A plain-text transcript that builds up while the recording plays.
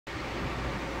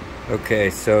Okay,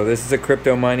 so this is a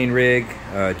crypto mining rig,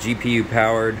 GPU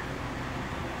powered,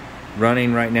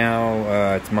 running right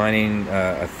now. It's mining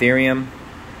Ethereum.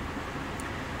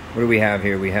 What do we have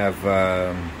here? We have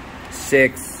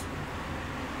 6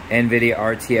 NVIDIA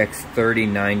RTX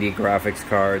 3090 graphics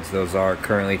cards. Those are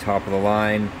currently top of the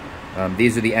line.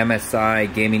 These are the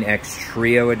MSI Gaming X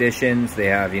Trio editions. They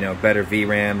have, better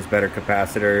VRAMs, better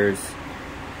capacitors,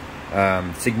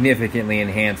 significantly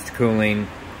enhanced cooling.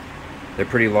 They're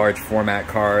pretty large format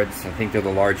cards. I think they're the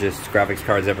largest graphics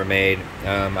cards ever made.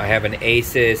 I have an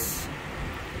Asus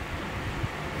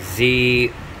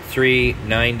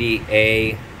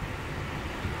Z390A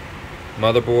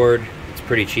motherboard. It's a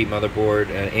pretty cheap motherboard.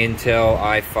 An Intel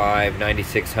i5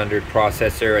 9600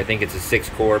 processor. I think it's a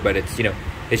 6-core, but it's,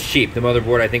 it's cheap. The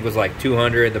motherboard I think was like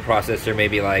 200. The processor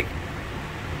maybe like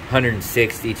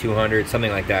 160, 200,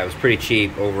 something like that. It was pretty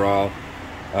cheap overall.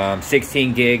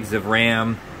 16 gigs of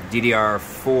RAM.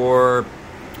 DDR4,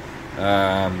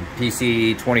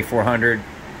 PC 2400.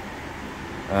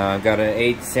 Got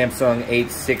an Samsung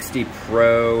 860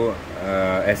 Pro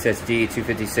SSD,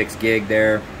 256 gig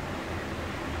there.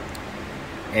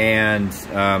 And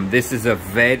this is a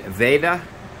Veda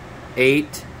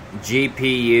 8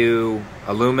 GPU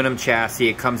aluminum chassis.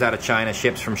 It comes out of China,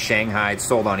 ships from Shanghai. It's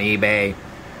sold on eBay.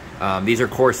 These are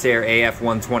Corsair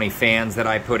AF120 fans that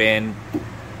I put in.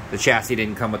 The chassis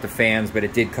didn't come with the fans, but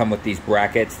it did come with these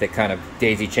brackets that kind of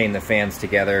daisy chain the fans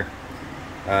together.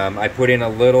 I put in a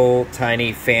little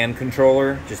tiny fan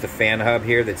controller, just a fan hub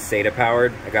here that's SATA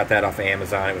powered. I got that off of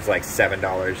Amazon. It was like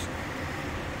 $7.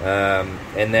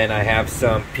 And then I have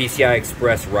some Pci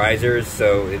Express Risers.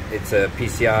 So it's a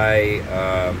PCI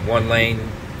 1-lane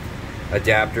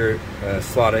adapter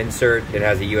slot insert. It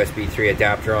has a USB 3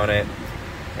 adapter on it.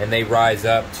 And they rise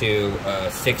up to a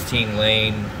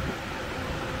 16-lane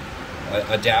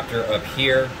adapter up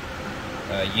here.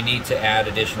 You need to add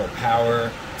additional power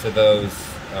to those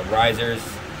risers.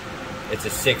 It's a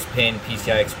 6-pin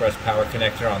PCI Express power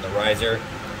connector on the riser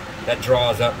that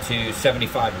draws up to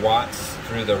 75 watts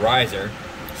through the riser,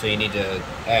 so you need to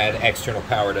add external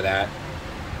power to that.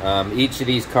 Each of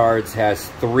these cards has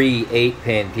 3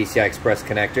 8-pin PCI Express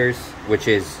connectors, which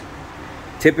is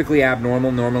typically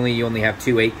abnormal. Normally you only have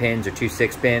 2 8-pins or 2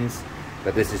 6-pins,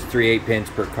 but this is 3 8-pins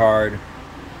per card.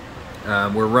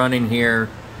 We're running here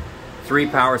 3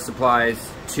 power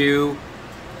supplies, two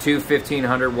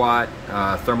 1500 watt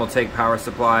Thermaltake power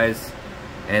supplies,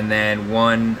 and then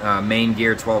 1 main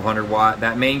gear 1200 watt.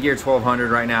 That main gear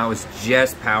 1200 right now is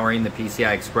just powering the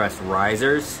PCI Express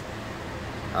risers.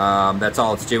 That's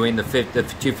all it's doing. The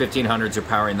 2 1500s are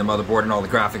powering the motherboard and all the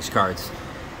graphics cards.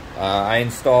 I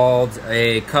installed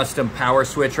a custom power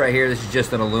switch right here. This is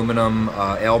just an aluminum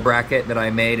L bracket that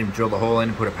I made and drilled a hole in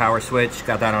and put a power switch.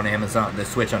 Got that on Amazon, the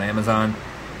switch on Amazon.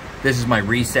 This is my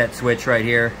reset switch right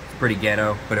here. It's pretty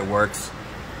ghetto, but it works.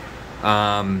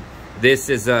 This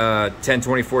is a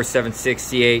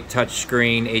 1024-768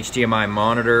 touchscreen HDMI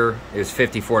monitor. It was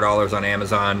 $54 on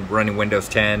Amazon, running Windows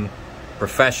 10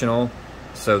 Professional,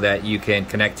 so that you can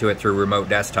connect to it through remote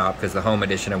desktop, because the home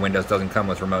edition of Windows doesn't come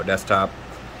with remote desktop.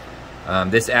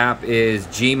 This app is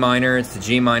Gminer. It's the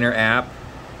Gminer app,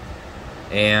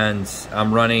 and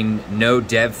I'm running no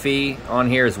dev fee on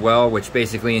here as well, which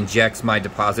basically injects my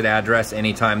deposit address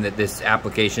anytime that this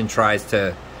application tries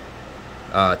to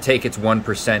take its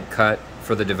 1% cut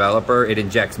for the developer. It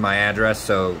injects my address,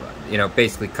 so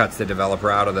basically cuts the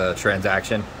developer out of the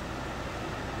transaction.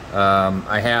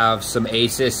 I have some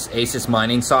Asus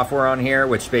mining software on here,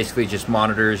 which basically just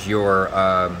monitors your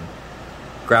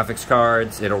graphics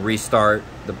cards. It'll restart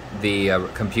the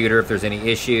computer if there's any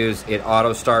issues. It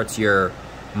auto starts your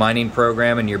mining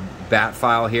program and your bat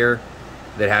file here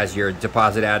that has your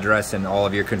deposit address and all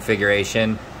of your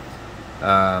configuration.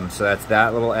 So that's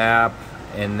that little app.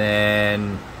 And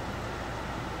then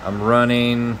I'm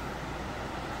running,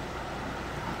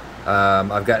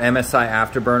 I've got Msi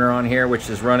Afterburner on here, which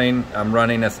is running. I'm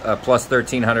running a plus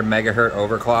 1300 megahertz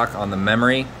overclock on the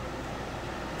memory.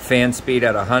 Fan speed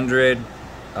at 100.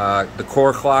 The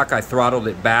core clock, I throttled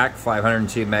it back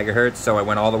 502 megahertz, so I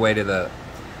went all the way to the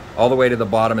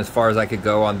bottom as far as I could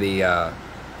go on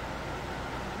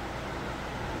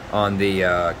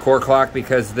the core clock,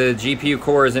 because the GPU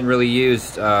core isn't really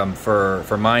used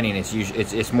for mining.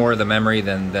 It's more the memory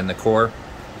than the core.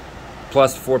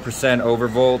 Plus 4%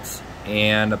 overvolts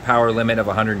and a power limit of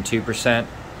 102%,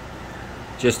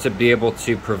 just to be able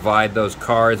to provide those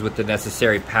cards with the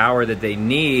necessary power that they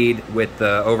need with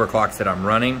the overclocks that I'm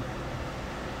running.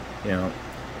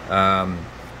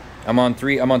 I'm on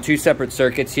 2 separate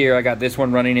circuits here. I got this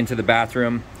one running into the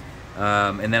bathroom.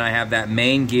 And then I have that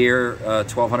main gear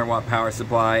 1200 watt power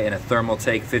supply and a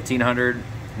Thermaltake 1500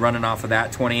 running off of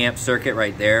that 20 amp circuit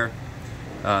right there.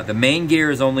 The main gear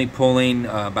is only pulling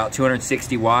about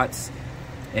 260 watts,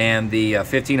 and the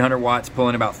 1500 watts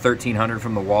pulling about 1300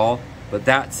 from the wall, but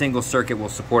that single circuit will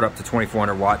support up to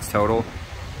 2400 watts total.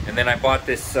 And then I bought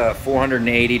this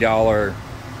 $480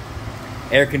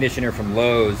 air conditioner from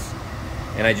Lowe's,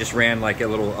 and I just ran like a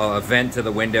little vent to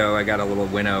the window. I got a little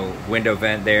window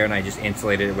vent there, and I just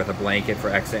insulated it with a blanket for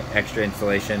extra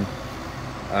insulation.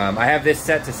 I have this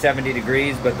set to 70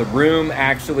 degrees, but the room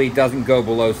actually doesn't go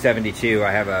below 72.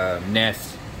 I have a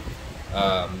Nest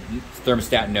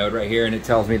thermostat node right here, and it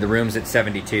tells me the room's at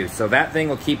 72. So that thing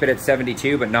will keep it at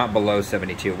 72, but not below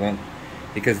 72. It won't,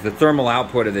 because the thermal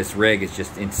output of this rig is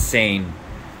just insane.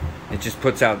 It just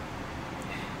puts out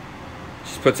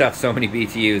so many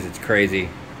BTUs, it's crazy.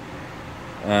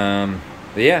 But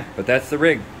yeah, but that's the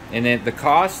rig. And then the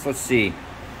cost, let's see.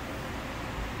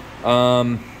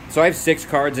 So I have 6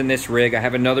 cards in this rig. I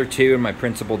have another 2 in my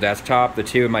principal desktop. The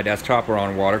 2 in my desktop are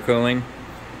on water cooling.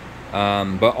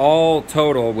 But all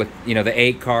total with, you know, the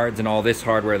 8 cards and all this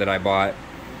hardware that I bought,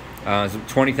 is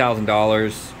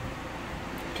 $20,000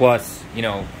 plus, you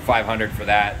know, $500 for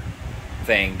that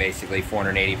thing, basically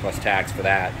 $480 plus tax for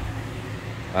that.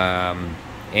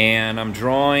 And I'm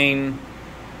drawing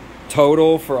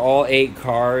total for all 8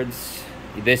 cards,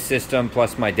 this system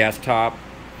plus my desktop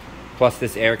plus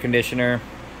this air conditioner,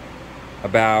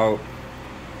 about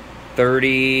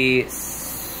 30,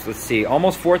 let's see,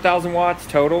 almost 4,000 watts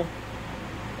total.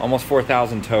 Almost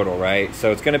 4,000 total, right?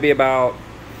 So it's going to be about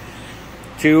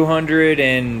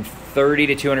 $230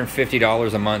 to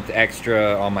 $250 a month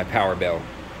extra on my power bill.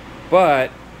 But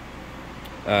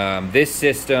this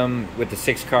system with the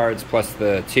 6 cards plus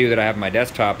the 2 that I have on my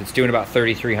desktop, it's doing about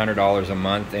 $3,300 a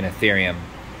month in Ethereum.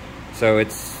 So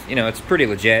it's, you know, it's pretty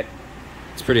legit.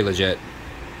 It's pretty legit.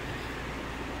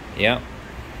 Yeah.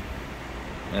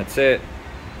 That's it.